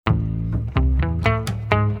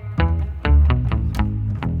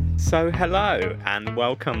So hello and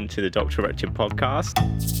welcome to the Dr. Richard podcast,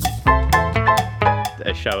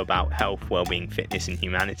 a show about health, wellbeing, fitness and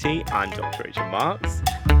humanity. I'm Dr. Richard Marks.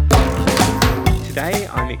 Today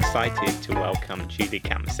I'm excited to welcome Julie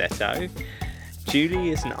Camosseto.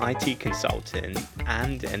 Julie is an IT consultant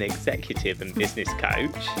and an executive and business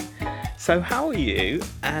coach. So how are you?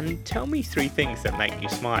 And tell me 3 things that make you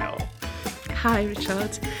smile. Hi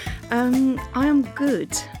Richard, I am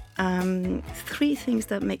good. 3 things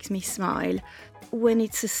that makes me smile. When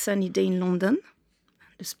it's a sunny day in London,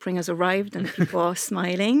 the spring has arrived and people are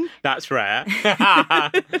smiling. That's rare.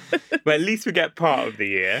 But at least we get part of the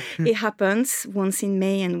year. It happens once in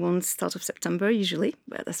May and once start of September usually,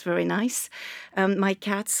 but that's very nice. My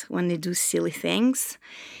cats, when they do silly things.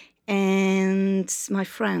 And my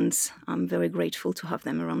friends, I'm very grateful to have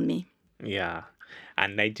them around me. Yeah.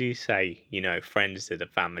 And they do say, friends are the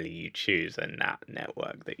family you choose and that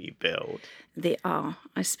network that you build. They are,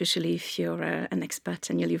 especially if you're an expat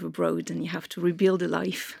and you live abroad and you have to rebuild a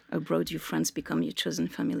life abroad, your friends become your chosen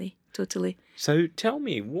family. Totally. So tell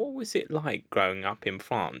me, what was it like growing up in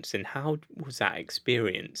France and how was that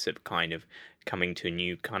experience of kind of coming to a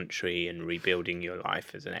new country and rebuilding your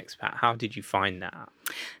life as an expat? How did you find that?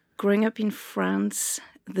 Growing up in France,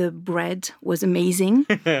 the bread was amazing.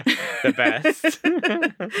 The best.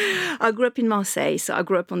 I grew up in Marseille, so I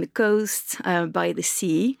grew up on the coast by the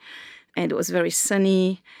sea, and it was very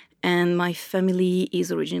sunny. And my family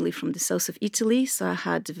is originally from the south of Italy, so I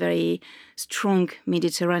had a very strong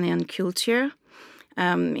Mediterranean culture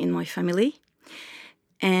in my family.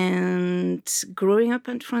 And growing up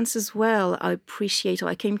in France as well, I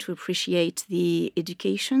came to appreciate the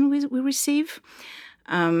education we receive.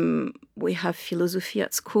 We have philosophy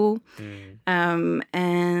at school,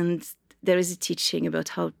 and there is a teaching about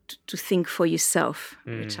how to think for yourself,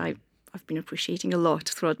 which I've been appreciating a lot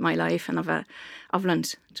throughout my life, and I've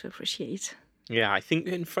learned to appreciate. Yeah, I think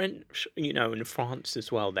in French, in France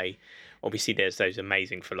as well, there's those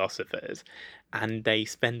amazing philosophers, and they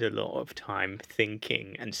spend a lot of time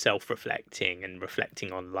thinking and self-reflecting and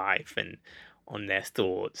reflecting on life and on their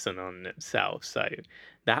thoughts and on themselves. So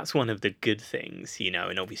that's one of the good things,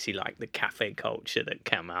 and obviously like the cafe culture that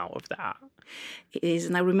came out of that. It is,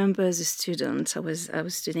 and I remember as a student, I was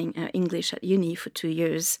studying English at uni for 2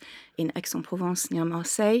 years in Aix-en-Provence near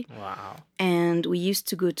Marseille. Wow. And we used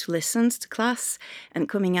to go to lessons, to class, and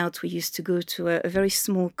coming out, we used to go to a very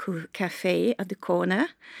small cafe at the corner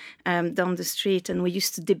down the street, and we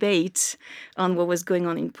used to debate on what was going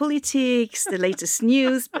on in politics, the latest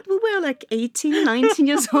news, but we were like 18, 19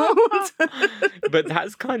 years old. But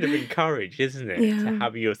that's kind of encouraged, isn't it? Yeah. To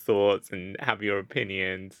have your thoughts and have your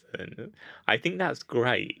opinions. And I think that's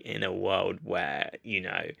great in a world where,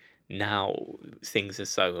 now things are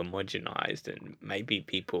so homogenized and maybe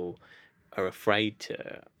people are afraid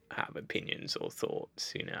to have opinions or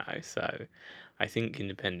thoughts, So I think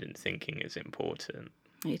independent thinking is important.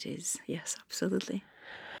 It is, yes, absolutely.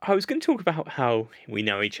 I was going to talk about how we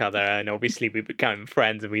know each other, and obviously we become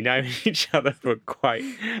friends and we know each other for quite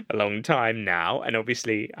a long time now. And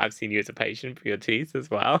obviously I've seen you as a patient for your teeth as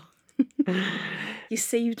well. You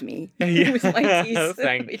saved me Yeah. with my teeth.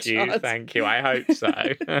 Thank you. I hope so.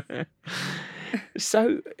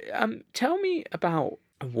 So tell me about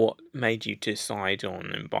what made you decide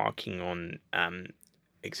on embarking on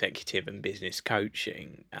executive and business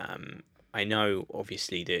coaching. I know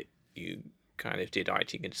obviously that you kind of did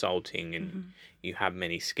IT consulting and you have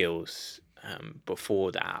many skills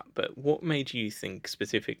before that, but what made you think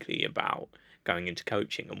specifically about going into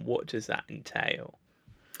coaching and what does that entail?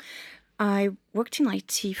 I worked in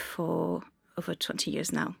IT for over 20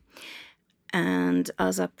 years now, and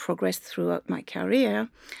as I progressed throughout my career,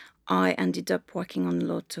 I ended up working on a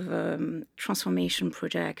lot of transformation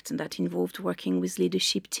projects, and that involved working with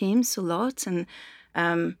leadership teams a lot and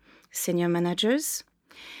senior managers.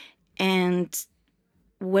 And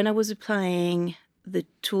when I was applying the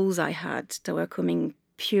tools I had that were coming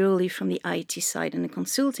purely from the IT side and the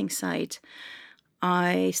consulting side,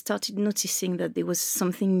 I started noticing that there was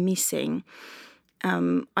something missing.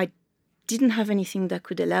 I didn't have anything that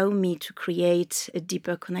could allow me to create a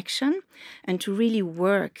deeper connection and to really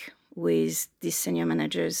work with these senior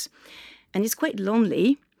managers. And it's quite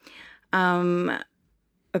lonely.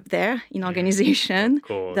 Up there in organization, Of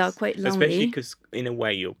course. They're quite lonely. Especially because in a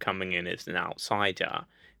way you're coming in as an outsider,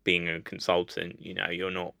 being a consultant,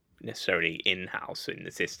 you're not necessarily in-house in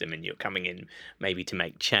the system and you're coming in maybe to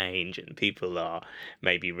make change and people are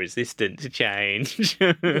maybe resistant to change.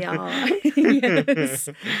 They are, yes.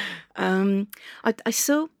 I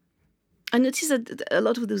noticed that a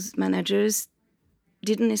lot of those managers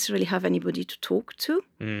didn't necessarily have anybody to talk to.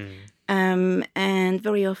 And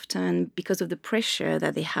very often, because of the pressure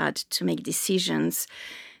that they had to make decisions,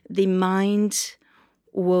 the mind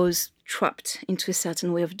was trapped into a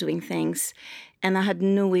certain way of doing things. And I had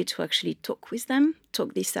no way to actually talk with them,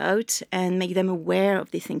 talk this out, and make them aware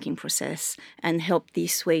of the thinking process and help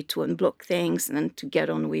this way to unblock things and to get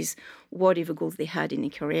on with whatever goals they had in a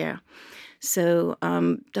career. So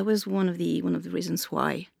that was one of the reasons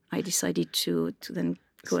why I decided to then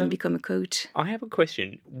go and become a coach. I have a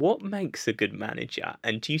question. What makes a good manager?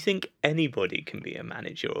 And do you think anybody can be a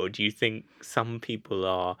manager, or do you think some people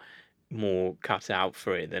are more cut out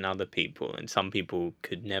for it than other people, and some people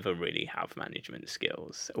could never really have management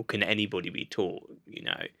skills? Or can anybody be taught,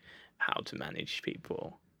 how to manage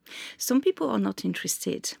people? Some people are not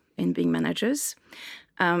interested in being managers.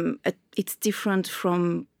 It's different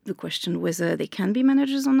from the question whether they can be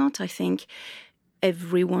managers or not. I think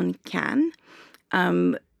everyone can.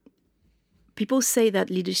 People say that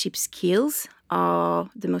leadership skills are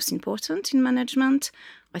the most important in management.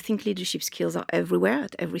 I think leadership skills are everywhere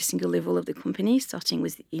at every single level of the company, starting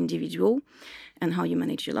with the individual and how you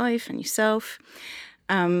manage your life and yourself.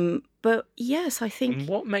 But yes, I think... And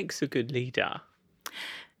what makes a good leader?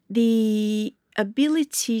 The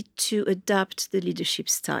ability to adapt the leadership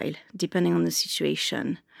style, depending on the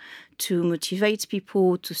situation, to motivate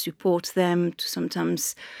people, to support them, to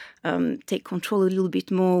sometimes take control a little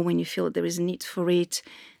bit more when you feel there is a need for it.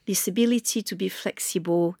 This ability to be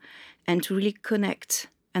flexible and to really connect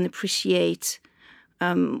and appreciate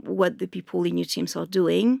what the people in your teams are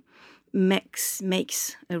doing makes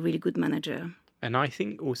a really good manager. And I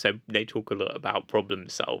think also they talk a lot about problem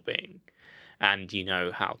solving and,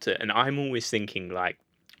 how to... And I'm always thinking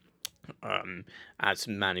as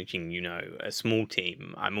managing, a small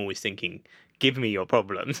team, I'm always thinking, give me your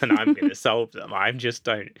problems and I'm going to solve them. I'm just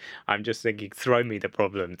thinking, throw me the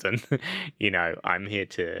problems and, I'm here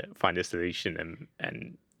to find a solution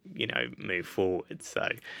and move forward. So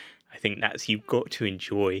I think you've got to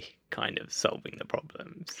enjoy kind of solving the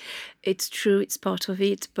problems. It's true, it's part of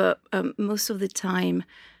it, but most of the time,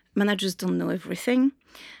 managers don't know everything.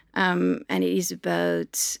 And it is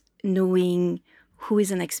about knowing who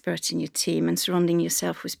is an expert in your team and surrounding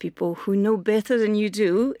yourself with people who know better than you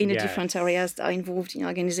do in the different areas that are involved in your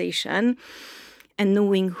organization, and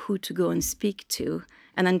knowing who to go and speak to,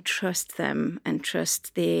 and then trust them and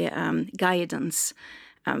trust their guidance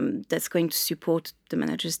that's going to support the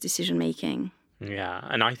manager's decision-making. Yeah,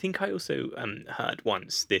 and I think I also heard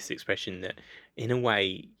once this expression that, in a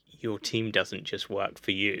way, your team doesn't just work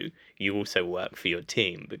for you, you also work for your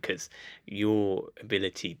team, because your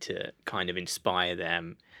ability to kind of inspire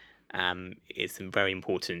them is very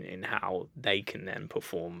important in how they can then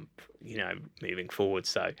perform, moving forward.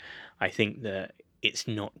 So I think that it's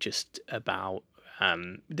not just about...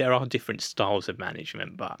 there are different styles of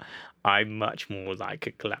management, but I'm much more like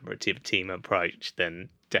a collaborative team approach than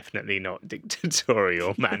definitely not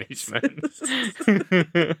dictatorial management.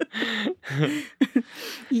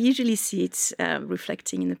 You usually see it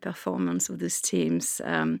reflecting in the performance of those teams.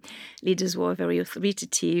 Leaders who are very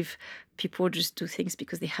authoritative. People just do things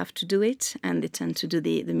because they have to do it, and they tend to do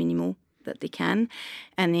the minimal that they can.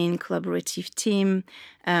 And in collaborative team,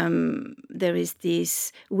 there is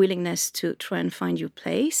this willingness to try and find your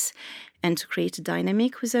place and to create a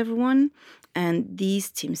dynamic with everyone. And these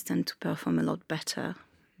teams tend to perform a lot better.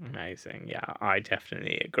 Amazing. Yeah, I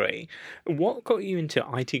definitely agree. What got you into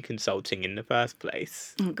IT consulting in the first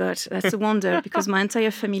place? Oh, God, that's a wonder, because my entire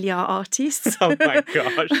family are artists. Oh, my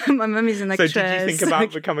gosh. My mum is an actress. So did you think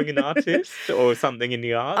about becoming an artist or something in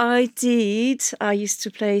the arts? I did. I used to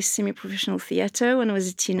play semi-professional theatre when I was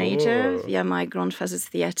a teenager via my grandfather's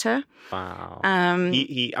theatre. Wow.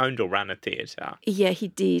 He owned or ran a theatre? Yeah, he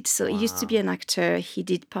did. So he used to be an actor. He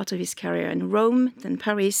did part of his career in Rome, then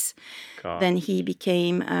Paris. God. Then he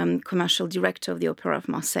became commercial director of the Opera of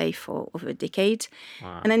Marseille for over a decade.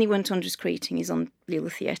 Wow. And then he went on just creating his own little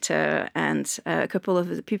theatre. And a couple of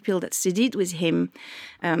the people that studied with him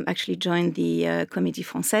actually joined the Comédie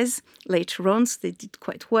Française later on. So they did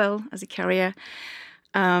quite well as a career.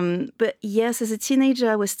 But yes, as a teenager,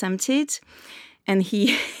 I was tempted. And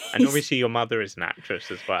and obviously your mother is an actress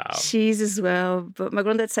as well. She is as well. But my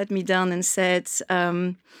granddad sat me down and said,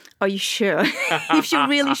 are you sure? If you're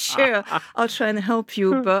really sure, I'll try and help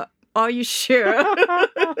you. But are you sure?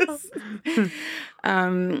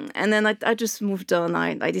 And then I just moved on.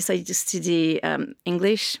 I decided to study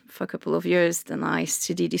English for a couple of years. Then I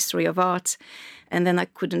studied history of art. And then I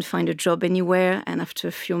couldn't find a job anywhere. And after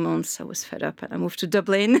a few months, I was fed up. And I moved to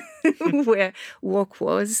Dublin, where work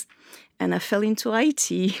was. And I fell into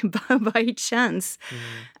IT by chance.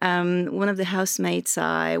 One of the housemates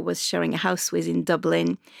I was sharing a house with in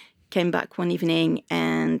Dublin came back one evening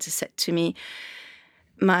and said to me,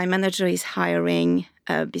 my manager is hiring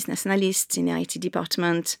a business analyst in the IT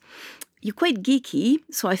department. You're quite geeky,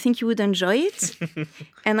 so I think you would enjoy it.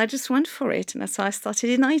 And I just went for it. And that's how I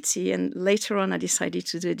started in IT. And later on, I decided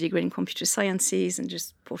to do a degree in computer sciences and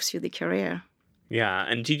just pursue the career. Yeah.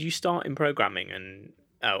 And did you start in programming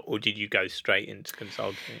or did you go straight into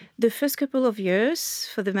consulting? The first couple of years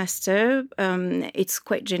for the master, it's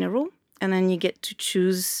quite general. And then you get to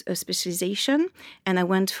choose a specialization. And I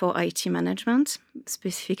went for IT management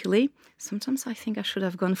specifically. Sometimes I think I should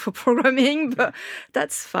have gone for programming, but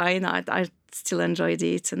that's fine. I still enjoyed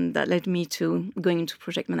it. And that led me to going into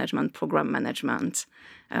project management, program management.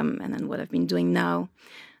 And then what I've been doing now,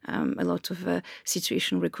 a lot of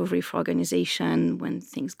situation recovery for organization when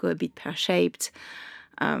things go a bit pear-shaped.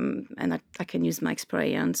 And I can use my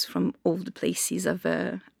experience from all the places I've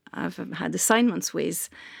had assignments with.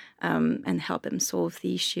 And help them solve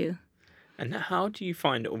the issue. And how do you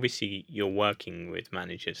find, obviously you're working with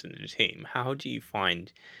managers and the team, how do you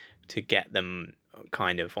find to get them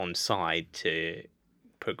kind of on side to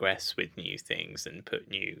progress with new things and put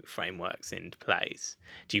new frameworks into place?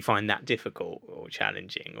 Do you find that difficult or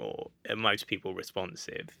challenging, or are most people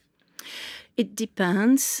responsive? It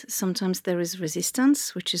depends. Sometimes there is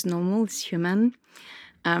resistance, which is normal, it's human.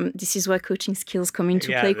 This is where coaching skills come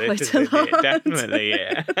into play quite a lot. Definitely,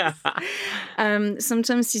 yeah.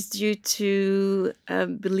 Sometimes it's due to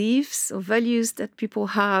beliefs or values that people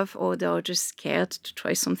have, or they are just scared to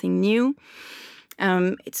try something new.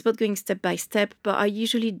 It's about going step by step, but I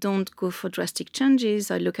usually don't go for drastic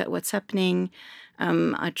changes. I look at what's happening.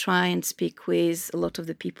 I try and speak with a lot of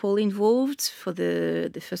the people involved for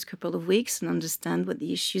the first couple of weeks and understand what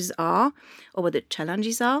the issues are or what the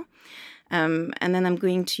challenges are. And then I'm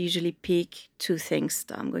going to usually pick two things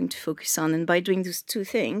that I'm going to focus on. And by doing those two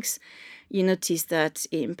things, you notice that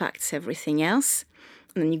it impacts everything else.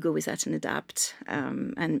 And then you go with that and adapt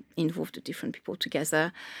and involve the different people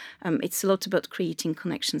together. It's a lot about creating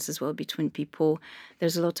connections as well between people.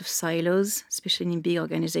 There's a lot of silos, especially in big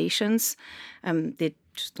organizations. They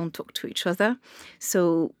just don't talk to each other.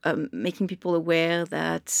 So making people aware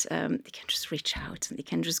that they can just reach out and they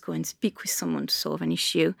can just go and speak with someone to solve an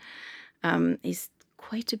issue. Is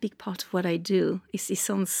quite a big part of what I do. It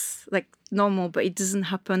sounds like normal, but it doesn't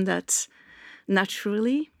happen that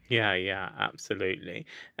naturally. Yeah, absolutely.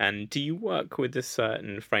 And do you work with a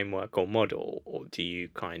certain framework or model, or do you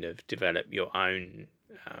kind of develop your own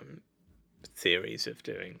theories of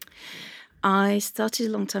doing? I started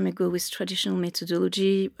a long time ago with traditional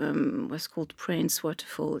methodology, was called Prince,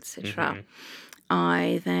 Waterfall, etc.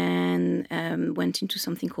 I then went into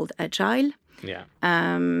something called Agile. Yeah.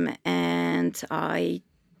 And I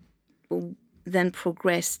then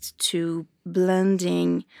progressed to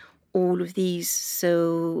blending all of these.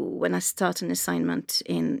 So when I start an assignment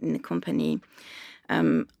in a company,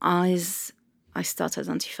 as I start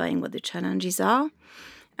identifying what the challenges are,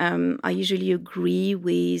 I usually agree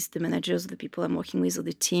with the managers, the people I'm working with, or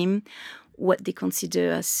the team, what they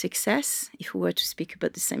consider as success. If we were to speak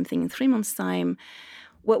about the same thing in 3 months' time,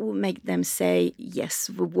 what would make them say, yes,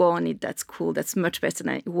 we won it, that's cool, that's much better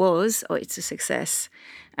than it was, or it's a success.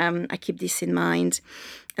 I keep this in mind.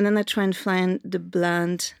 And then I try and find the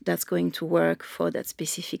blend that's going to work for that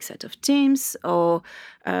specific set of teams or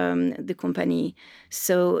the company.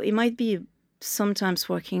 So it might be sometimes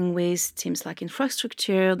working with teams like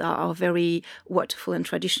infrastructure that are very waterfall and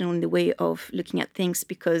traditional in the way of looking at things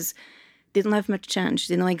because they don't have much change.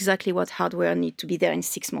 They know exactly what hardware need to be there in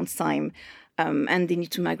 6 months' time. And they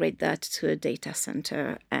need to migrate that to a data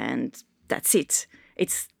center, and that's it.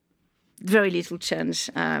 It's very little change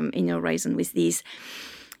in your horizon with these.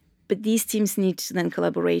 But these teams need to then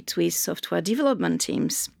collaborate with software development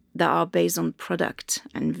teams that are based on product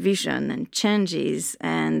and vision and changes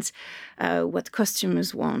and what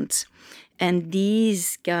customers want. And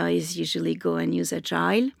these guys usually go and use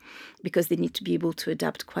Agile because they need to be able to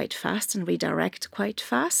adapt quite fast and redirect quite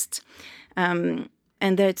fast. And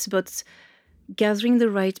that's about gathering the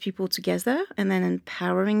right people together and then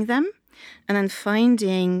empowering them and then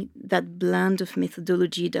finding that blend of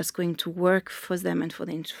methodology that's going to work for them and for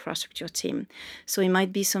the infrastructure team. So it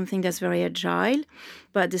might be something that's very agile,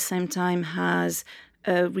 but at the same time has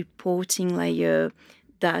a reporting layer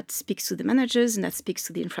that speaks to the managers and that speaks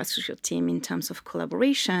to the infrastructure team in terms of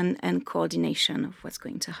collaboration and coordination of what's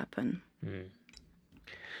going to happen.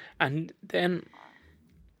 And then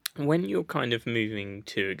when you're kind of moving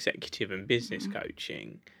to executive and business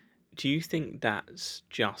coaching, do you think that's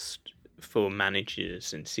just for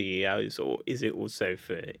managers and CEOs, or is it also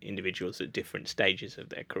for individuals at different stages of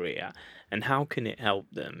their career? And how can it help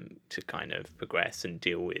them to kind of progress and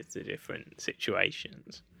deal with the different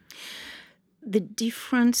situations? The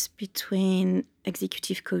difference between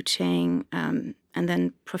executive coaching and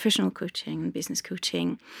then professional coaching and business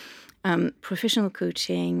coaching. Professional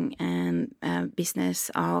coaching and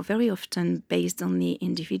business are very often based on the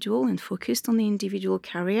individual and focused on the individual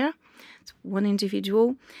career. It's one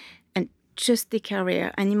individual and just the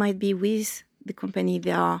career. And it might be with the company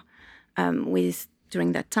they are with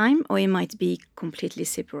during that time, or it might be completely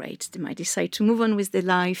separate. They might decide to move on with their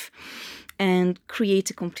life and create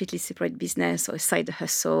a completely separate business or a side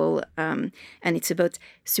hustle. And it's about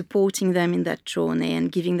supporting them in that journey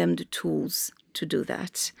and giving them the tools to do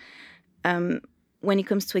that. When it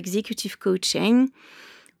comes to executive coaching,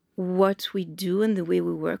 what we do and the way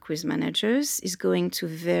we work with managers is going to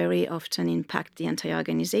very often impact the entire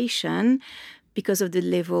organization because of the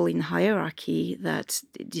level in hierarchy that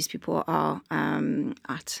these people are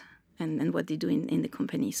at and what they do in the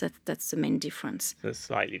company. So that's the main difference. A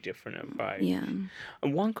slightly different approach. Yeah.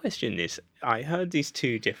 And one question is, I heard these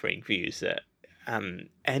two differing views that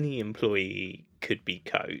any employee could be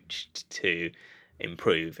coached to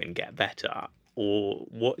improve and get better, or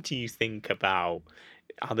what do you think about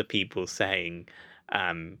other people saying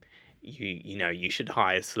you should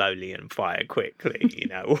hire slowly and fire quickly?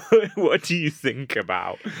 What do you think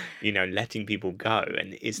about letting people go,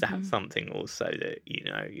 and is that something also that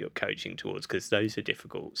you're coaching towards, because those are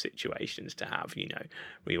difficult situations to have,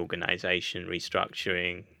 reorganization,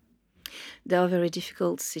 restructuring? They are very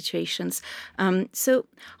difficult situations. So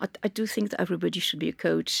I do think that everybody should be a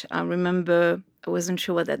coach. I remember I wasn't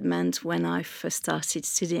sure what that meant when I first started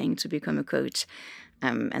studying to become a coach.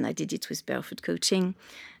 And I did it with Barefoot Coaching.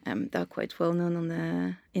 They're quite well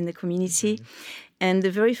known in the community. And the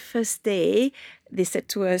very first day, they said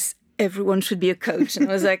to us, everyone should be a coach. And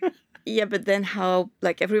I was like, yeah, but then how,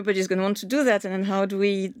 everybody's going to want to do that. And then how do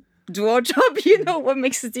we do our job? What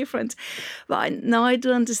makes it different? But now I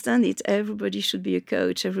do understand it. Everybody should be a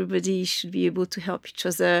coach. Everybody should be able to help each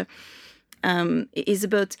other. It is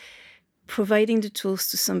about providing the tools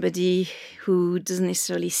to somebody who doesn't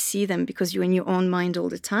necessarily see them because you're in your own mind all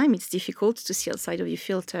the time. It's difficult to see outside of your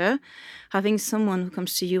filter. Having someone who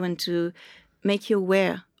comes to you and to make you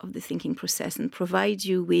aware of the thinking process and provide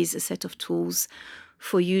you with a set of tools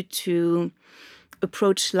for you to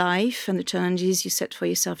approach life and the challenges you set for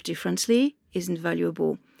yourself differently is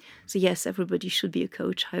invaluable. So yes, everybody should be a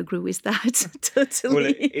coach. I agree with that totally.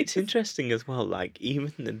 Well, it's interesting as well,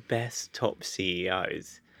 even the best top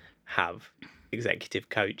CEOs have executive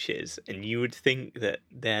coaches, and you would think that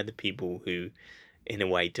they're the people who in a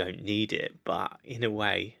way don't need it, but in a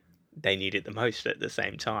way they need it the most at the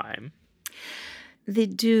same time. They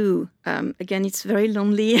do. Again, it's very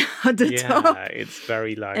lonely at the top. Yeah, it's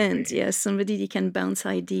very lonely. And somebody you can bounce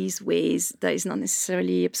ideas with that is not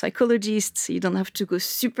necessarily a psychologist, so you don't have to go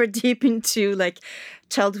super deep into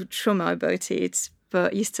childhood trauma about it,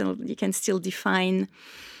 but you can still define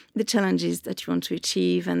the challenges that you want to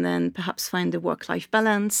achieve and then perhaps find the work-life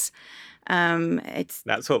balance.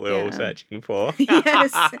 That's what we're all searching for.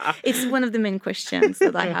 Yes, it's one of the main questions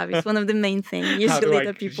that I have. It's one of the main things usually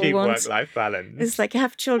that people want. Work-life balance? It's I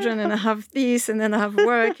have children and I have this and then I have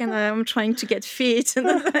work and I'm trying to get fit.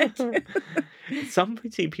 And Some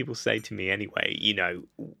people say to me anyway,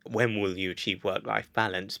 when will you achieve work-life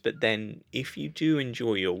balance? But then if you do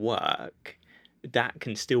enjoy your work, that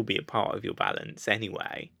can still be a part of your balance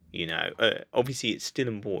anyway. Obviously it's still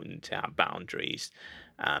important to have boundaries.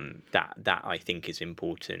 That I think is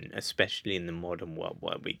important, especially in the modern world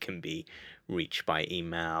where we can be reached by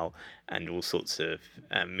email and all sorts of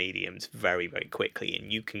mediums very, very quickly,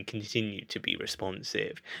 and you can continue to be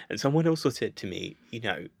responsive. And someone also said to me,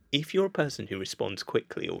 if you're a person who responds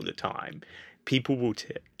quickly all the time, people will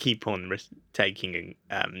keep on taking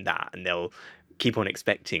that, and they'll keep on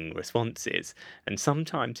expecting responses. And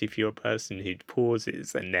sometimes if you're a person who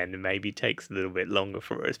pauses and then maybe takes a little bit longer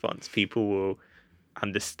for a response, people will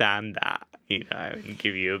understand that, and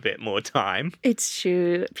give you a bit more time. It's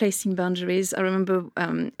true. Placing boundaries. I remember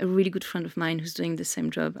a really good friend of mine who's doing the same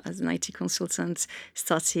job as an IT consultant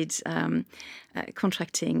started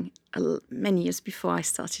contracting many years before I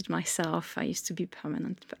started myself. I used to be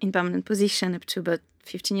in permanent position up to about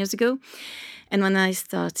 15 years ago. And when I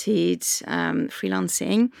started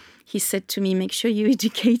freelancing, he said to me, make sure you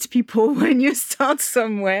educate people when you start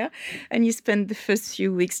somewhere and you spend the first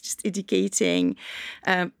few weeks just educating,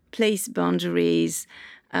 place boundaries,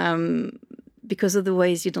 because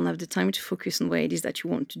otherwise you don't have the time to focus on what it is that you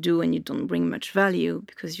want to do and you don't bring much value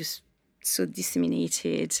because so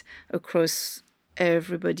disseminated across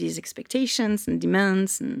everybody's expectations and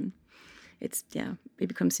demands, and it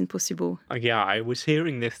becomes impossible. Yeah, I was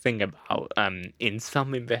hearing this thing about in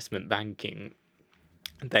some investment banking,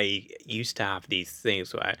 they used to have these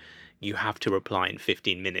things where you have to reply in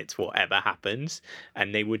 15 minutes, whatever happens.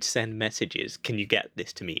 And they would send messages, can you get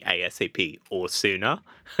this to me ASAP or sooner?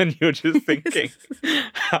 And you're just thinking,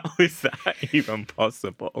 how is that even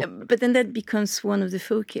possible? But then that becomes one of the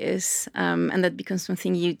focus, and that becomes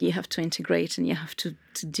something you have to integrate and you have to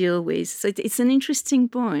deal with. So it's an interesting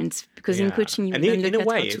point, because in coaching, you and then in look a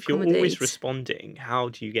way, at how to if you're accommodate. always responding, how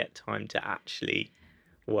do you get time to actually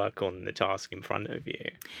work on the task in front of you?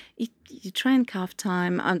 You try and carve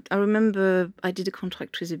time. I remember I did a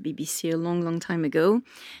contract with the BBC a long time ago,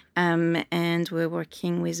 and we're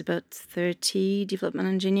working with about 30 development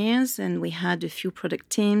engineers, and we had a few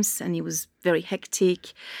product teams, and it was very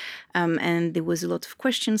hectic, and there was a lot of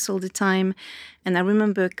questions all the time. And I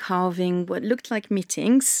remember carving what looked like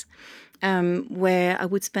meetings, where I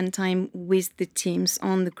would spend time with the teams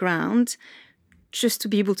on the ground, just to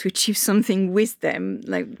be able to achieve something with them,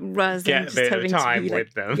 like rather than just having time to be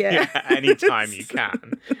with them. Anytime you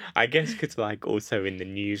can. I guess because like also in the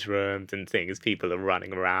newsrooms and things, people are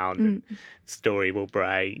running around and story will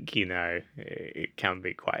break, it can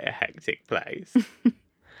be quite a hectic place.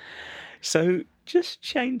 So just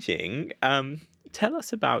changing, tell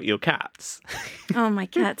us about your cats. Oh, my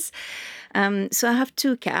cats. So I have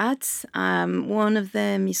two cats. One of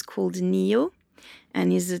them is called Neo,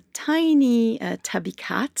 and is a tiny tabby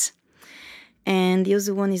cat. And the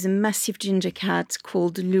other one is a massive ginger cat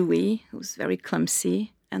called Louis, who's very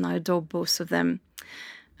clumsy, and I adore both of them.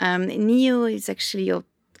 Neo is actually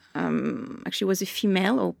was a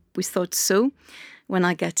female, or we thought so, when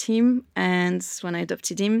I got him and when I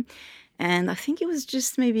adopted him. And I think he was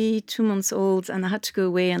just maybe 2 months old, and I had to go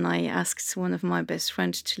away, and I asked one of my best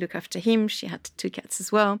friends to look after him. She had two cats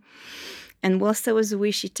as well. And whilst I was away,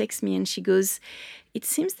 she texts me and she goes, "It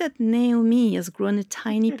seems that Naomi has grown a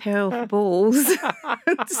tiny pair of balls."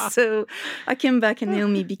 So I came back and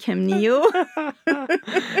Naomi became Neo.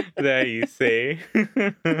 There you see.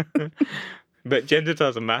 But gender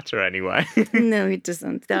doesn't matter anyway. No, it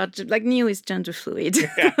doesn't. Like Neo is gender fluid.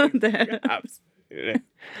 Absolutely.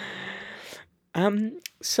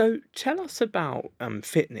 So tell us about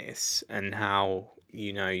fitness and how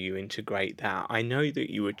you integrate that. I know that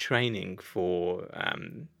you were training for a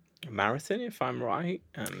marathon, if I'm right.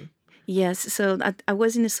 Yes, so I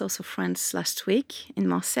was in the south of France last week in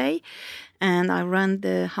Marseille, and I ran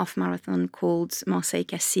the half marathon called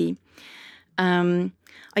Marseille-Cassis.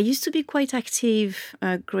 I used to be quite active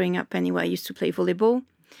growing up anyway. I used to play volleyball.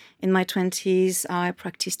 In my 20s, I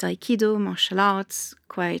practiced Aikido, martial arts,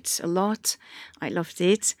 quite a lot. I loved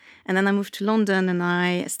it. And then I moved to London and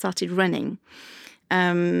I started running.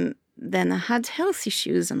 Then I had health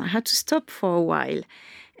issues and I had to stop for a while.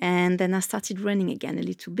 And then I started running again a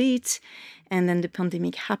little bit. And then the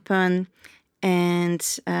pandemic happened. And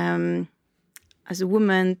as a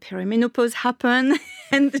woman, perimenopause happened.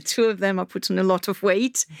 And the two of them, I put on a lot of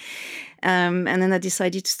weight. And then I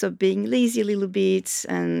decided to stop being lazy a little bit.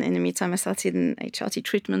 And in the meantime, I started an HRT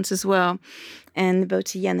treatment as well. And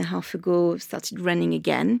about a year and a half ago, started running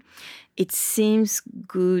again. It seems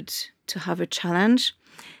good to have a challenge.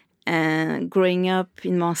 And growing up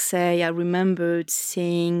in Marseille, I remembered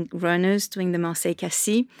seeing runners doing the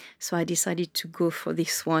Marseille-Cassis. So I decided to go for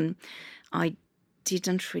this one. I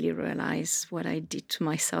didn't really realize what I did to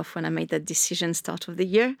myself when I made that decision start of the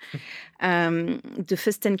year. The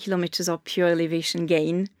first 10 kilometers are pure elevation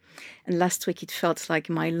gain. And last week, it felt like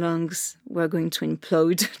my lungs were going to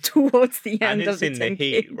implode towards the end of the 10K. And it's in the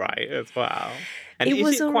heat, right, as well. And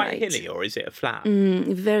is it quite hilly or is it a flat?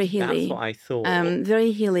 Very hilly. That's what I thought.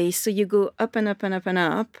 Very hilly. So you go up and up and up and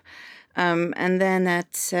up. And then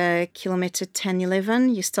at kilometer 10,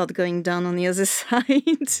 11, you start going down on the other side.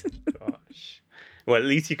 Gosh. Well, at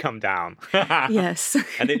least you come down. Yes.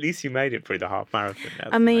 And at least you made it through the half marathon.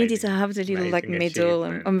 I made it. I have the little medal.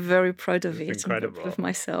 I'm very proud of it. Incredible. I'm proud of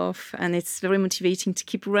myself. And it's very motivating to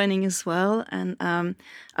keep running as well. And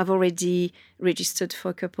I've already registered for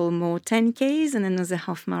a couple more 10Ks and another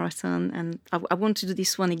half marathon. And I want to do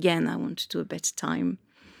this one again. I want to do a better time.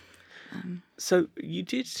 So you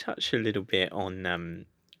did touch a little bit on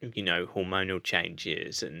hormonal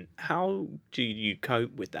changes, and how do you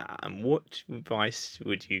cope with that? And what advice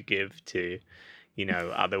would you give to,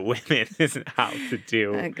 other women how to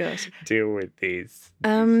deal with these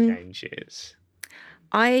changes?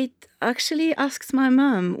 I actually asked my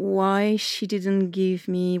mum why she didn't give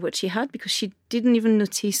me what she had, because she didn't even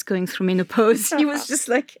notice going through menopause. It was just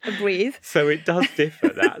like a breathe. So it does differ.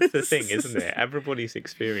 That's the thing, isn't it? Everybody's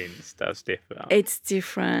experience does differ. It's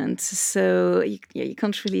different. So you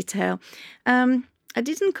can't really tell. I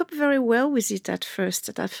didn't cope very well with it at first.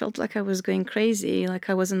 I felt like I was going crazy, like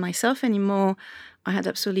I wasn't myself anymore. I had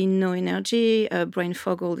absolutely no energy, brain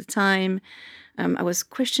fog all the time. I was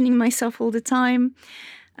questioning myself all the time.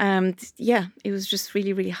 It was just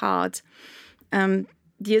really, really hard.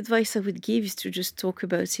 The advice I would give is to just talk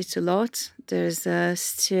about it a lot. There's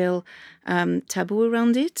still taboo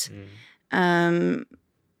around it. And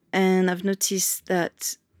I've noticed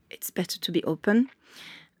that it's better to be open,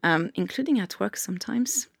 including at work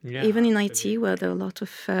sometimes. Yeah, even in absolutely. IT, where there are a lot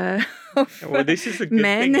of Well, this is a good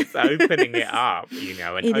men. thing. It's opening it up,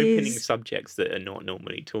 and It opening is. subjects that are not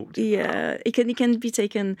normally talked about. Yeah, it can be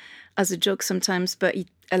taken as a joke sometimes, but it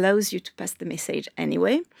allows you to pass the message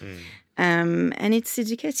anyway. And it's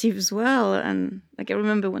educative as well. And like I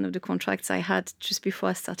remember one of the contracts I had just before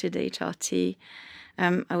I started HRT.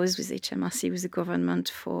 I was with HMRC, with the government,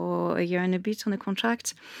 for a year and a bit on a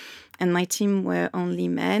contract, and my team were only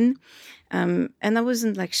men. And I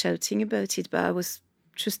wasn't like shouting about it, but I was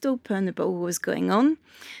just open about what was going on.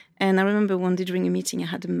 And I remember one day during a meeting, I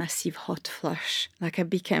had a massive hot flush. Like I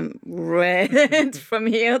became red from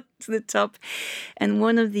here to the top. And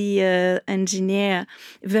one of the engineer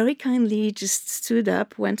very kindly just stood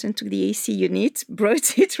up, went into the AC unit,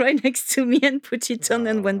 brought it right next to me and put it on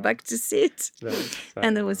and went back to sit.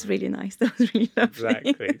 And that was really nice. That was really lovely.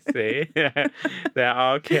 Exactly. See, there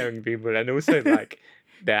are caring people, and also like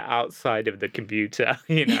they're outside of the computer,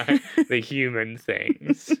 the human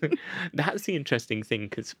things. That's the interesting thing,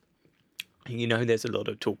 because there's a lot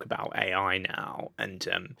of talk about AI now,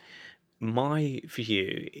 and my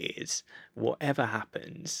view is whatever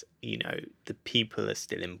happens, the people are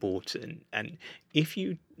still important. And if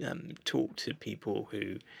you talk to people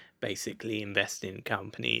who basically invest in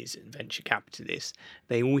companies and venture capitalists,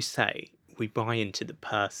 they always say we buy into the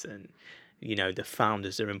person. The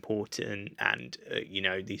founders are important, and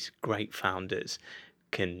these great founders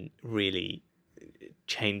can really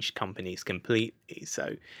change companies completely.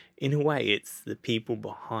 So in a way, it's the people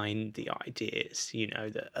behind the ideas,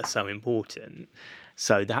 that are so important.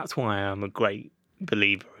 So that's why I'm a great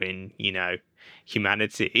believer in,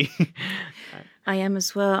 humanity. I am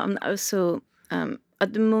as well. I'm also,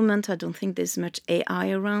 at the moment, I don't think there's much AI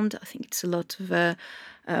around. I think it's a lot of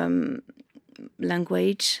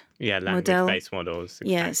language Language-based models.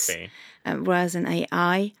 Exactly. Yes, whereas an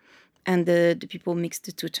AI, and the people mix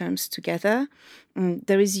the two terms together.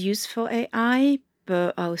 There is use for AI,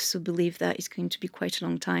 but I also believe that it's going to be quite a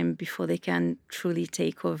long time before they can truly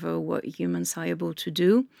take over what humans are able to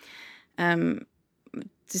do.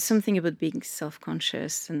 There's something about being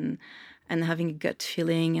self-conscious and having a gut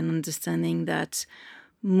feeling and understanding that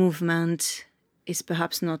movement is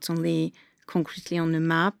perhaps not only concretely on the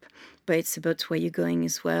map, but it's about where you're going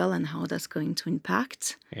as well and how that's going to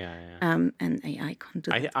impact. And AI can't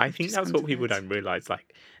do that. I think that's what people don't realize.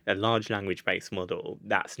 Like a large language-based model,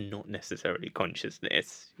 that's not necessarily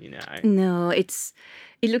consciousness. No, it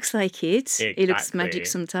looks like it. Exactly. It looks magic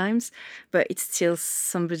sometimes, but it's still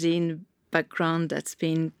somebody in the background that's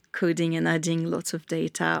been coding and adding lots of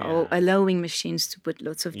data, or allowing machines to put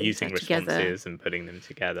lots of data using together. Responses and putting them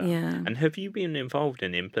together. Yeah. And have you been involved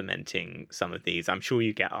in implementing some of these? I'm sure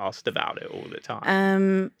you get asked about it all the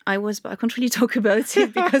time. I was, but I can't really talk about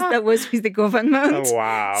it because that was with the government. Oh,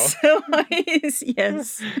 wow. So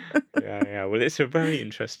yes. Yeah. Well, it's a very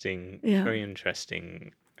interesting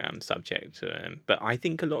subject. But I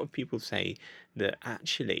think a lot of people say that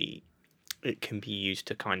actually it can be used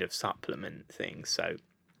to kind of supplement things. So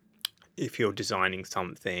if you're designing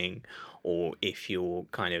something, or if you're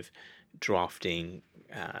kind of drafting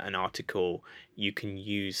an article, you can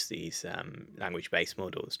use these language-based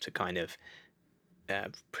models to kind of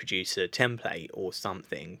produce a template or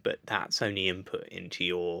something, but that's only input into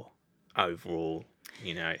your overall,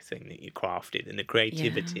 thing that you crafted, and the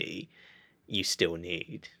creativity you still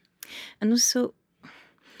need. And also,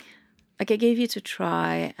 like I gave it a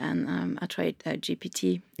try, and I tried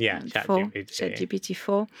GPT. ChatGPT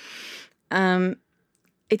 4.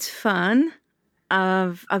 It's fun.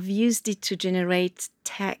 I've used it to generate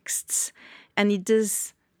texts, and it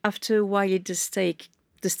does, after a while, it does take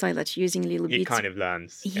the style that you're using a little bit. It kind of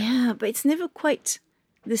learns. Yeah, but it's never quite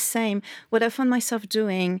the same. What I found myself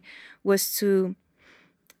doing was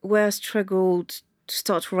where I struggled to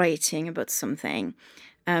start writing about something,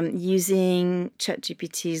 using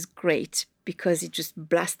ChatGPT is great because it just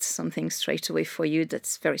blasts something straight away for you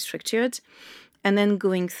that's very structured. and then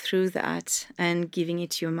going through that and giving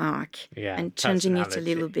it your mark and changing it a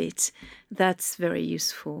little bit. That's very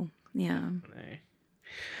useful. Yeah. Definitely.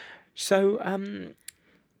 So,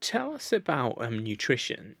 tell us about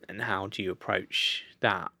nutrition and how do you approach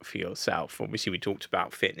that for yourself? Obviously, we talked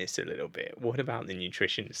about fitness a little bit. What about the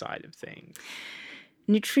nutrition side of things?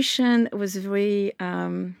 Nutrition was a very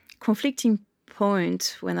conflicting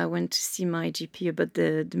point when I went to see my GP about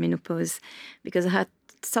the menopause, because I had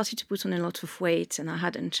started to put on a lot of weight and I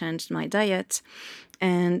hadn't changed my diet.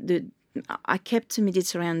 And I kept a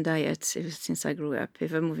Mediterranean diet ever since I grew up,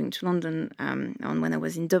 ever moving to London. And when I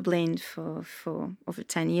was in Dublin for over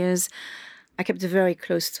 10 years, I kept very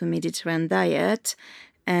close to a Mediterranean diet.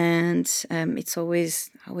 And I always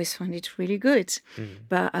find it really good.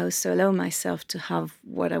 But I also allow myself to have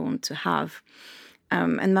what I want to have.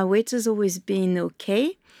 And my weight has always been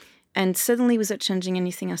okay. And suddenly, without changing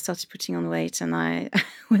anything, I started putting on weight. And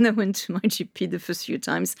when I went to my GP the first few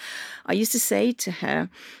times, I used to say to her,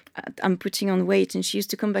 I'm putting on weight. And she used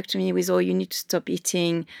to come back to me with, oh, you need to stop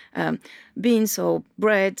eating beans or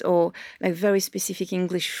bread or like very specific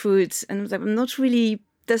English foods. And I was like,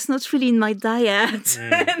 that's not really in my diet.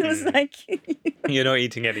 And I was like... You're not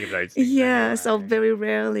eating any of those things. Yes, or very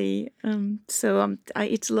rarely. I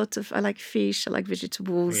eat a lot of... I like fish, I like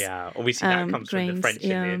vegetables. Yeah, obviously that comes grains, from the French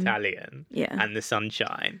and the Italian and the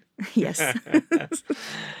sunshine. Yes.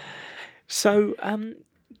 So,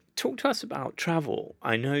 talk to us about travel.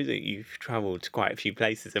 I know that you've travelled to quite a few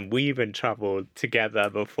places and we even travelled together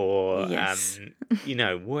before. Yes.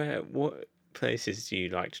 What places do you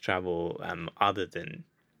like to travel other than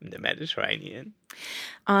the Mediterranean?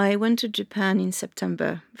 I went to Japan in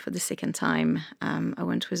September for the second time. I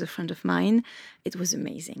went with a friend of mine. It was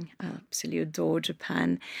amazing. I absolutely adore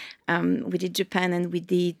Japan. We did Japan and we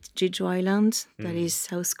did Jeju Island, that is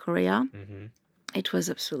South Korea. Mm-hmm. It was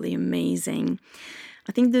absolutely amazing.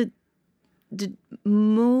 I think the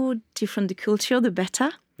more different the culture, the better.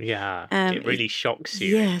 Yeah, it really shocks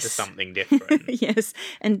you into something different. Yes,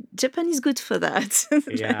 and Japan is good for that.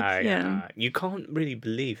 Yeah. You can't really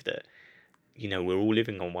believe that, we're all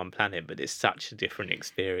living on one planet, but it's such a different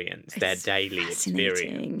experience, their daily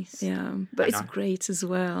experience. Yeah, but it's great as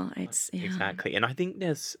well. Exactly, and I think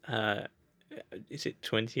there's, is it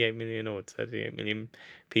 28 million or 38 million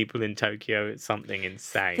people in Tokyo? It's something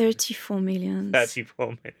insane. 34 million. 34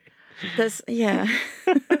 million.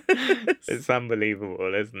 It's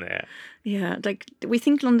unbelievable, isn't it? Yeah, like we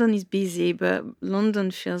think London is busy, but London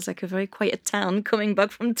feels like a very quiet town coming back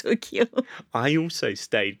from Tokyo. I also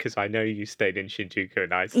stayed, because I know you stayed in Shinjuku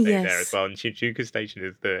and I stayed there as well. And Shinjuku Station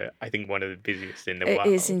is I think one of the busiest in the world.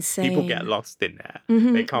 It is insane. People get lost in there.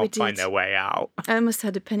 They can't find their way out. I almost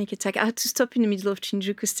had a panic attack. I had to stop in the middle of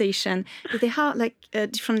Shinjuku Station. They have like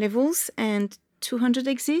different levels and 200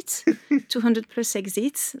 exits, 200 plus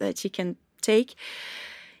exits that you can take.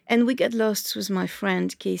 And we got lost with my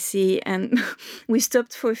friend, Casey, and we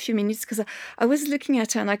stopped for a few minutes because I was looking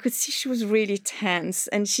at her and I could see she was really tense.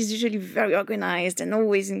 And she's usually very organized and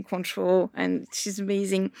always in control. And she's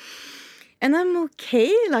amazing. And I'm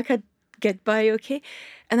okay. Like I get by okay.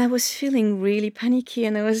 And I was feeling really panicky.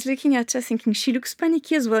 And I was looking at her thinking, she looks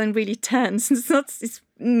panicky as well and really tense.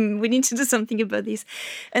 We need to do something about this.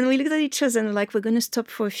 And we looked at each other and were like, we're going to stop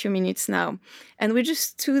for a few minutes now. And we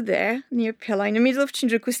just stood there near Pella in the middle of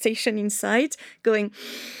Shinjuku Station inside going,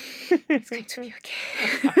 it's going to be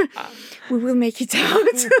okay. We will make it out.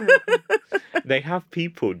 They have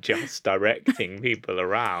people just directing people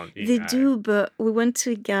around. They do, but we went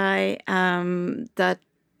to a guy that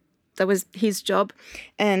was his job,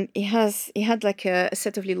 and he had like a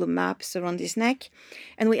set of little maps around his neck,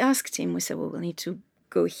 and we asked him, we said, well, we'll need to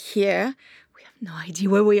go here. We have no idea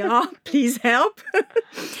where we are. Please help.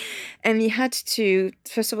 And he had to,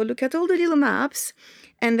 first of all, look at all the little maps,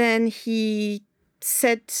 and then he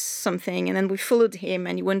said something, and then we followed him,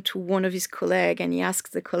 and he went to one of his colleagues, and he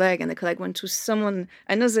asked the colleague, and the colleague went to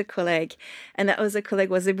another colleague, and that other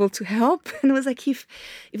colleague was able to help. And it was like, if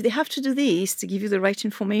they have to do this to give you the right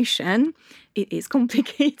information, it is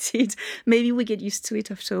complicated. Maybe we get used to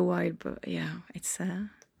it after a while, but yeah, it's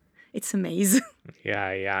a maze.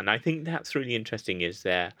 Yeah, and I think that's really interesting, is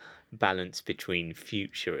their balance between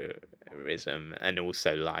futurism and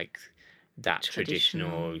also like that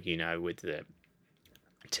traditional, with the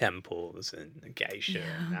temples and the geisha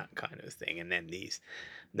and that kind of thing, and then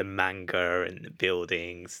the manga and the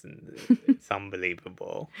buildings, and it's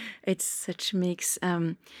unbelievable. It's such a mix.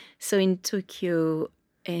 So in Tokyo,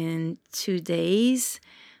 in 2 days,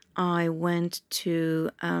 I went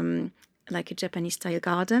to like a Japanese style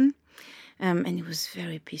garden, and it was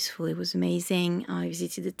very peaceful. It was amazing. I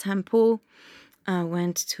visited the temple. I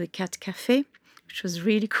went to a cat cafe which was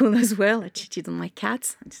really cool as well. I cheated on my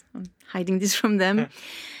cats. I'm hiding this from them.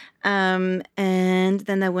 And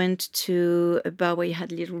then I went to a bar where you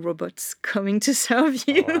had little robots coming to serve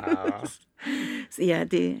you. Oh, wow. So yeah,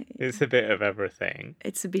 It's a bit of everything.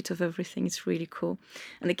 It's a bit of everything. It's really cool.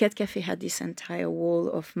 And the cat cafe had this entire wall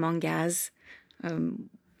of mangas,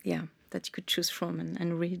 that you could choose from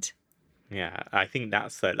and read. Yeah, I think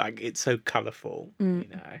that's it's so colourful, you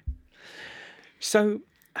know. So,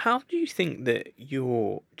 how do you think that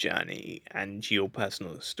your journey and your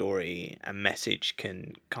personal story and message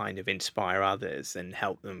can kind of inspire others and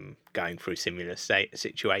help them going through similar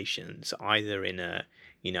situations, either in a,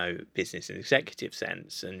 business and executive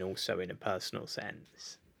sense and also in a personal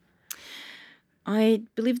sense? I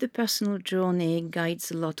believe the personal journey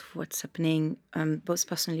guides a lot of what's happening, both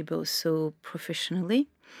personally, but also professionally.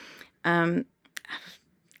 Um,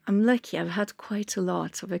 I'm lucky. I've had quite a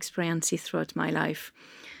lot of experiences throughout my life.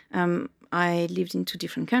 I lived in 2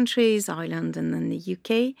 different countries, Ireland and then the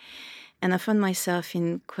UK, and I found myself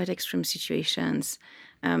in quite extreme situations.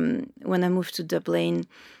 When I moved to Dublin,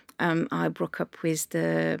 I broke up with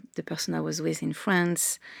the person I was with in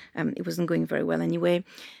France. It wasn't going very well anyway.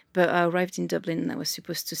 But I arrived in Dublin and I was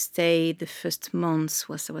supposed to stay the first months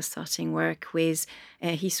whilst I was starting work with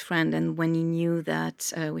his friend. And when he knew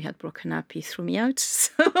that we had broken up, he threw me out.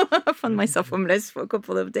 So I found myself homeless for a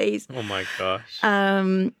couple of days. Oh my gosh.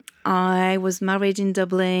 I was married in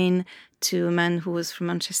Dublin to a man who was from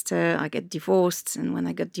Manchester. I got divorced. And when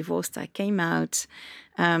I got divorced, I came out.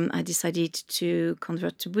 I decided to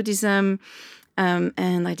convert to Buddhism.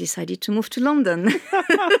 And I decided to move to London.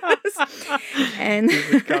 And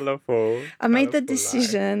Colourful. I made that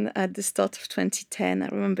decision at the start of 2010. I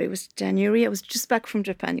remember it was January. I was just back from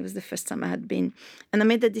Japan. It was the first time I had been. And I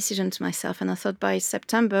made that decision to myself. And I thought by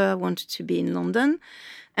September, I wanted to be in London.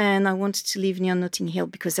 And I wanted to live near Notting Hill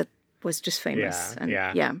because that was just famous.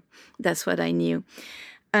 Yeah, that's what I knew.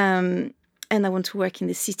 And I want to work in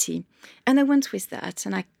the city. And I went with that.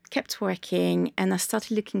 And I kept working and I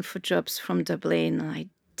started looking for jobs from Dublin. And I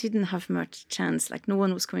didn't have much chance. No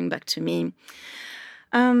one was coming back to me.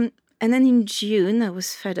 And then in June, I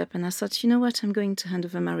was fed up and I thought, you know what? I'm going to hand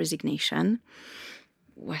over my resignation.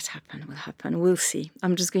 What happened will happen. We'll see.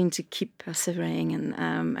 I'm just going to keep persevering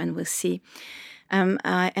and we'll see.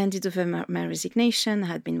 I handed over my resignation. I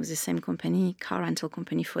had been with the same company, car rental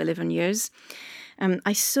company, for 11 years.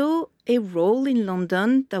 I saw a role in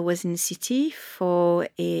London that was in the city for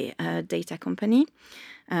a data company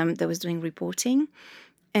that was doing reporting.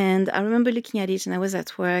 And I remember looking at it and I was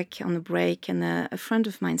at work on a break and a friend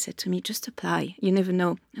of mine said to me, just apply. You never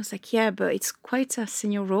know. I was like, yeah, but it's quite a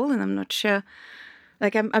senior role and I'm not sure. I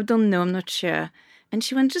don't know, I'm not sure. And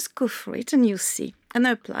she went, just go for it and you'll see. And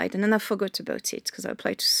I applied and then I forgot about it because I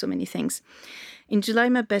applied to so many things. In July,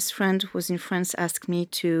 my best friend who was in France asked me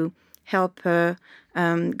to help her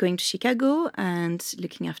going to Chicago and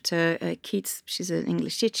looking after kids. She's an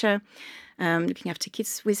English teacher, looking after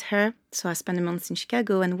kids with her. So I spent a month in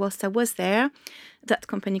Chicago. And whilst I was there, that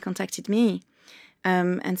company contacted me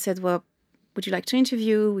and said, well, would you like to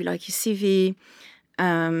interview? We like your CV.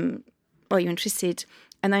 Are you interested?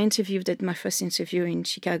 And I interviewed at my first interview in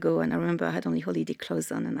Chicago. And I remember I had only holiday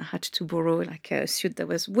clothes on and I had to borrow a suit that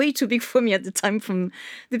was way too big for me at the time from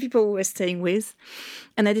the people who were staying with.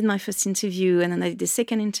 And I did my first interview and then I did the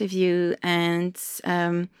second interview. And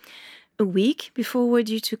a week before we were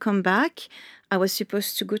due to come back, I was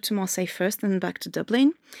supposed to go to Marseille first and back to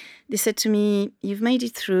Dublin. They said to me, you've made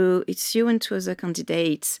it through. It's you and 2 other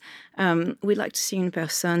candidates. We'd like to see you in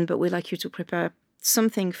person, but we'd like you to prepare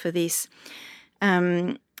something for this.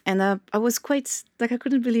 And I was quite, I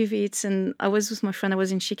couldn't believe it. And I was with my friend, I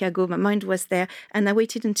was in Chicago, my mind was there. And I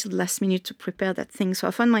waited until the last minute to prepare that thing. So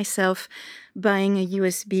I found myself buying a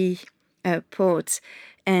USB port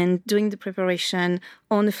and doing the preparation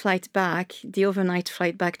on a flight back, the overnight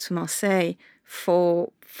flight back to Marseille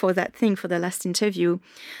for that thing, for the last interview.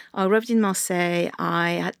 I arrived in Marseille.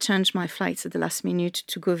 I had changed my flights at the last minute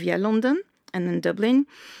to go via London and then Dublin,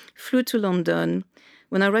 flew to London.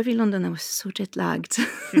 When I arrived in London, I was so jet lagged.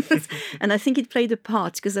 And I think it played a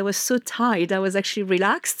part because I was so tired. I was actually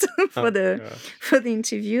relaxed for the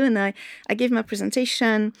interview. And I gave my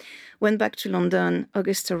presentation, went back to London.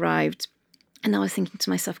 August arrived. And I was thinking to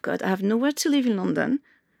myself, God, I have nowhere to live in London.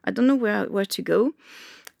 I don't know where to go.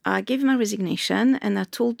 I gave my resignation and I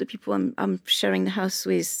told the people I'm sharing the house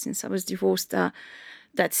with since I was divorced,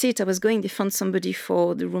 that's it. I was going, they found somebody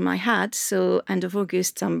for the room I had. So end of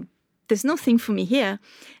August, I'm there's nothing for me here,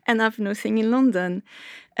 and I have nothing in London.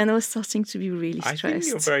 And I was starting to be really stressed. I think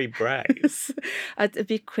you're very brave. A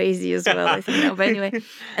bit crazy as well, I think now. But anyway,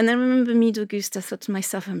 and I remember mid-August, I thought to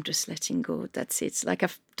myself, I'm just letting go. That's it. Like,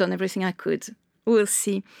 I've done everything I could. We'll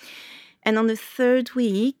see. And on the third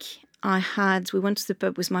week, we went to the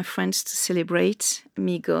pub with my friends to celebrate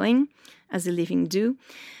me going, as a living do.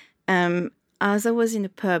 As I was in the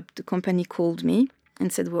pub, the company called me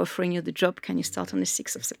and said, we're offering you the job. Can you start on the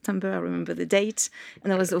 6th of September? I remember the date.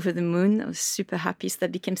 And I was over the moon. I was super happy. So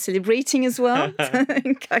that became celebrating as well.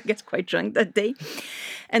 I got quite drunk that day.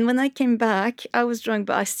 And when I came back, I was drunk,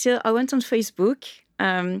 but I went on Facebook.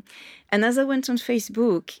 And as I went on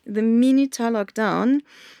Facebook, the minute I logged on,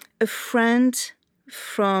 a friend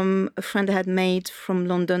I had made from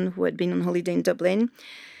London who had been on holiday in Dublin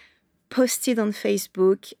posted on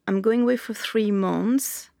Facebook, I'm going away for 3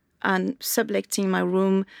 months and subletting my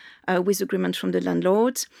room with agreement from the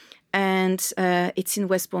landlord. And it's in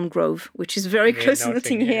Westbourne Grove, which is very close to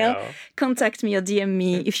Notting Hill. Contact me or DM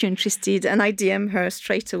me if you're interested. And I DM her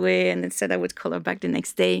straight away and then said I would call her back the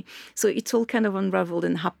next day. So it all kind of unraveled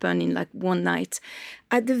and happened in like one night.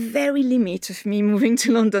 At the very limit of me moving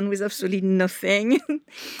to London with absolutely nothing.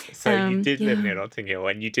 So you did live near Notting Hill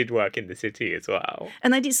and you did work in the city as well.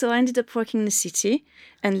 And I did. So I ended up working in the city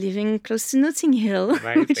and living close to Notting Hill.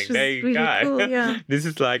 Amazing. Which was there you really go. Cool, yeah. This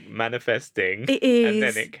is like manifesting. It is. And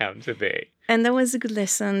then it came to be. And that was a good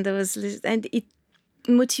lesson. And it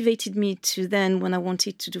motivated me to then, when I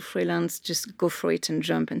wanted to do freelance, just go for it and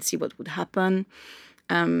jump and see what would happen.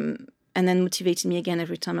 And then motivated me again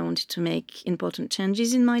every time I wanted to make important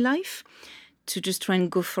changes in my life to just try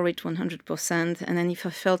and go for it 100%. And then if I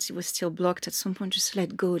felt it was still blocked at some point, just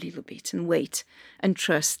let go a little bit and wait and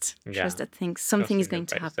trust. Yeah. Trust that something is going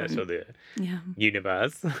to happen. Or the Yeah.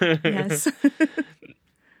 universe. Yes.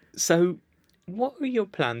 So what are your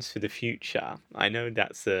plans for the future? I know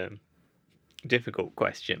that's a difficult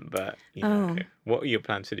question, but what are your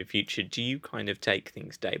plans for the future? Do you kind of take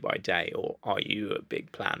things day by day, or are you a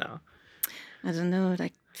big planner? I don't know,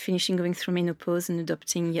 like finishing going through menopause and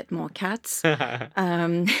adopting yet more cats.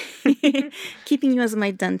 Keeping you as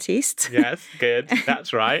my dentist. Yes, good.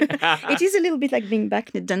 That's right. It is a little bit like being back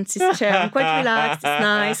in the dentist chair. I'm quite relaxed. It's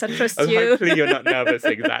nice. I trust you. Hopefully you're not nervous,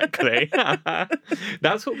 exactly.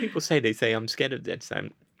 That's what people say. They say, I'm scared of dentists.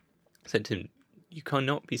 I said to him, you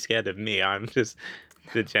cannot be scared of me. I'm just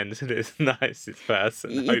the gentlest, nicest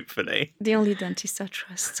person, hopefully. The only dentist I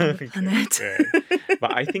trust on the planet. Good.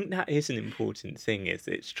 But I think that is an important thing,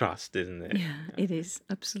 it's trust, isn't it? Yeah, it is,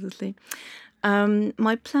 absolutely.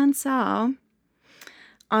 My plans are,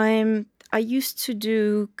 I used to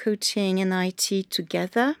do coaching and IT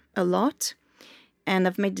together a lot, and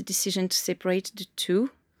I've made the decision to separate the two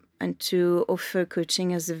and to offer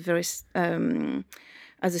coaching as a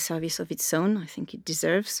service of its own. I think it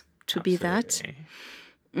deserves to be that.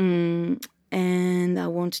 And I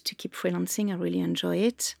want to keep freelancing. I really enjoy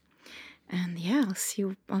it. And yeah,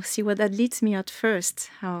 I'll see what that leads me at first,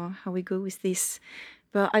 how we go with this.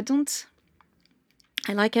 But I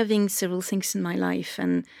like having several things in my life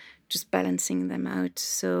and just balancing them out.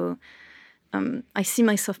 So I see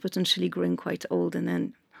myself potentially growing quite old and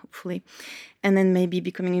then hopefully, and then maybe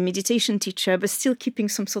becoming a meditation teacher, but still keeping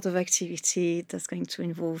some sort of activity that's going to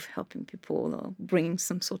involve helping people or bringing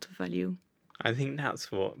some sort of value. I think that's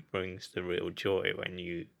what brings the real joy when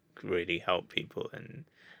you really help people and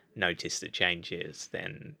notice the changes,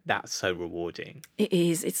 then that's so rewarding. It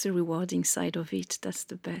is. It's a rewarding side of it. That's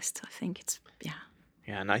the best. I think yeah,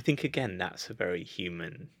 and I think again that's a very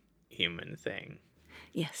human thing.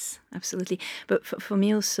 Yes, absolutely. But for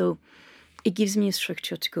me also, it gives me a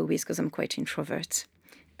structure to go with because I'm quite introvert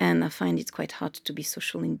and I find it quite hard to be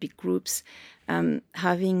social in big groups.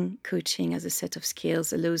 Having coaching as a set of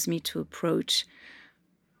skills allows me to approach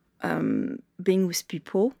being with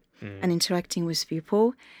people and interacting with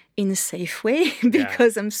people in a safe way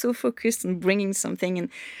because I'm so focused on bringing something and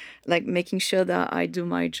like making sure that I do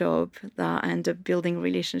my job, that I end up building a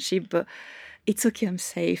relationship. But it's okay, I'm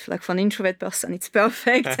safe. Like for an introvert person, it's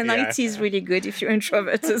perfect. And IT is really good if you're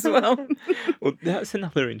introvert as well. Well, that's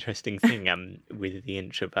another interesting thing with the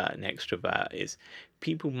introvert and extrovert is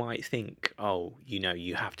people might think,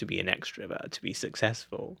 you have to be an extrovert to be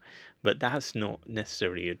successful. But that's not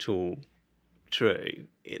necessarily at all true.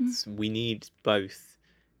 We need both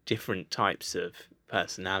different types of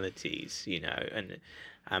personalities,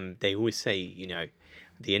 and they always say,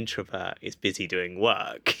 the introvert is busy doing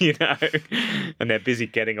work, and they're busy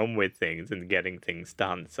getting on with things and getting things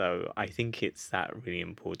done. So I think it's that really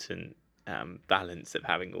important balance of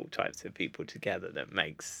having all types of people together that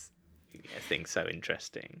makes things so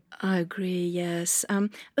interesting. I agree, yes.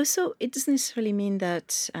 Also, it doesn't necessarily mean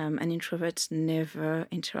that an introvert never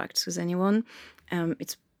interacts with anyone.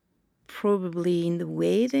 It's probably in the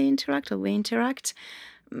way they interact or we interact.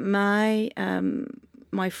 My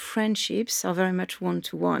friendships are very much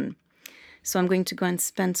one-to-one. So I'm going to go and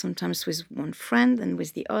spend sometimes with one friend, then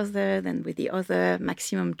with the other, then with the other,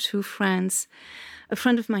 maximum 2 friends. A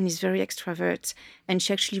friend of mine is very extrovert, and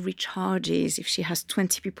she actually recharges if she has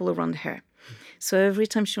 20 people around her. So every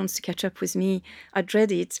time she wants to catch up with me, I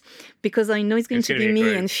dread it because I know it's going to be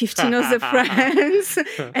me and 15 other friends,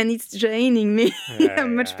 and it's draining me.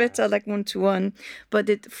 I'm much better like one-to-one.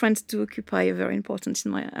 But friends do occupy a very important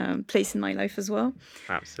place in my life as well.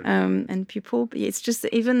 Absolutely. And people, it's just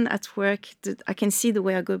even at work, I can see the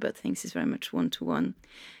way I go about things is very much one-to-one.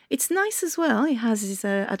 It's nice as well. It has its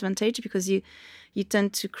advantage because you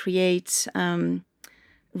tend to create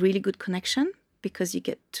really good connection, because you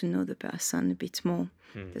get to know the person a bit more.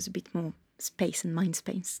 There's a bit more space and mind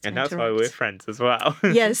space to and that's interact. why we're friends as well.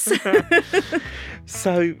 Yes.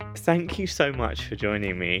 So thank you so much for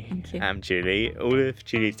joining me. Thank you. Julie. All of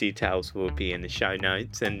Julie's details will be in the show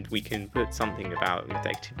notes, and we can put something about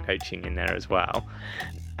executive coaching in there as well.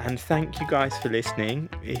 And thank you guys for listening.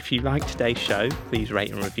 If you like today's show, please rate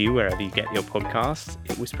and review wherever you get your podcasts.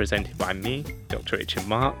 It was presented by me, Dr. Richard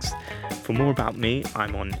Marks. For more about me,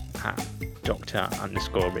 I'm on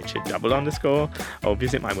Dr._Richard_. Or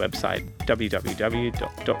visit my website,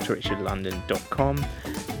 www.drrichardlondon.com.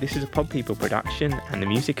 This is a Pod People production, and the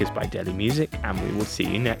music is by Deli Music, and we will see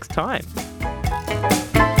you next time.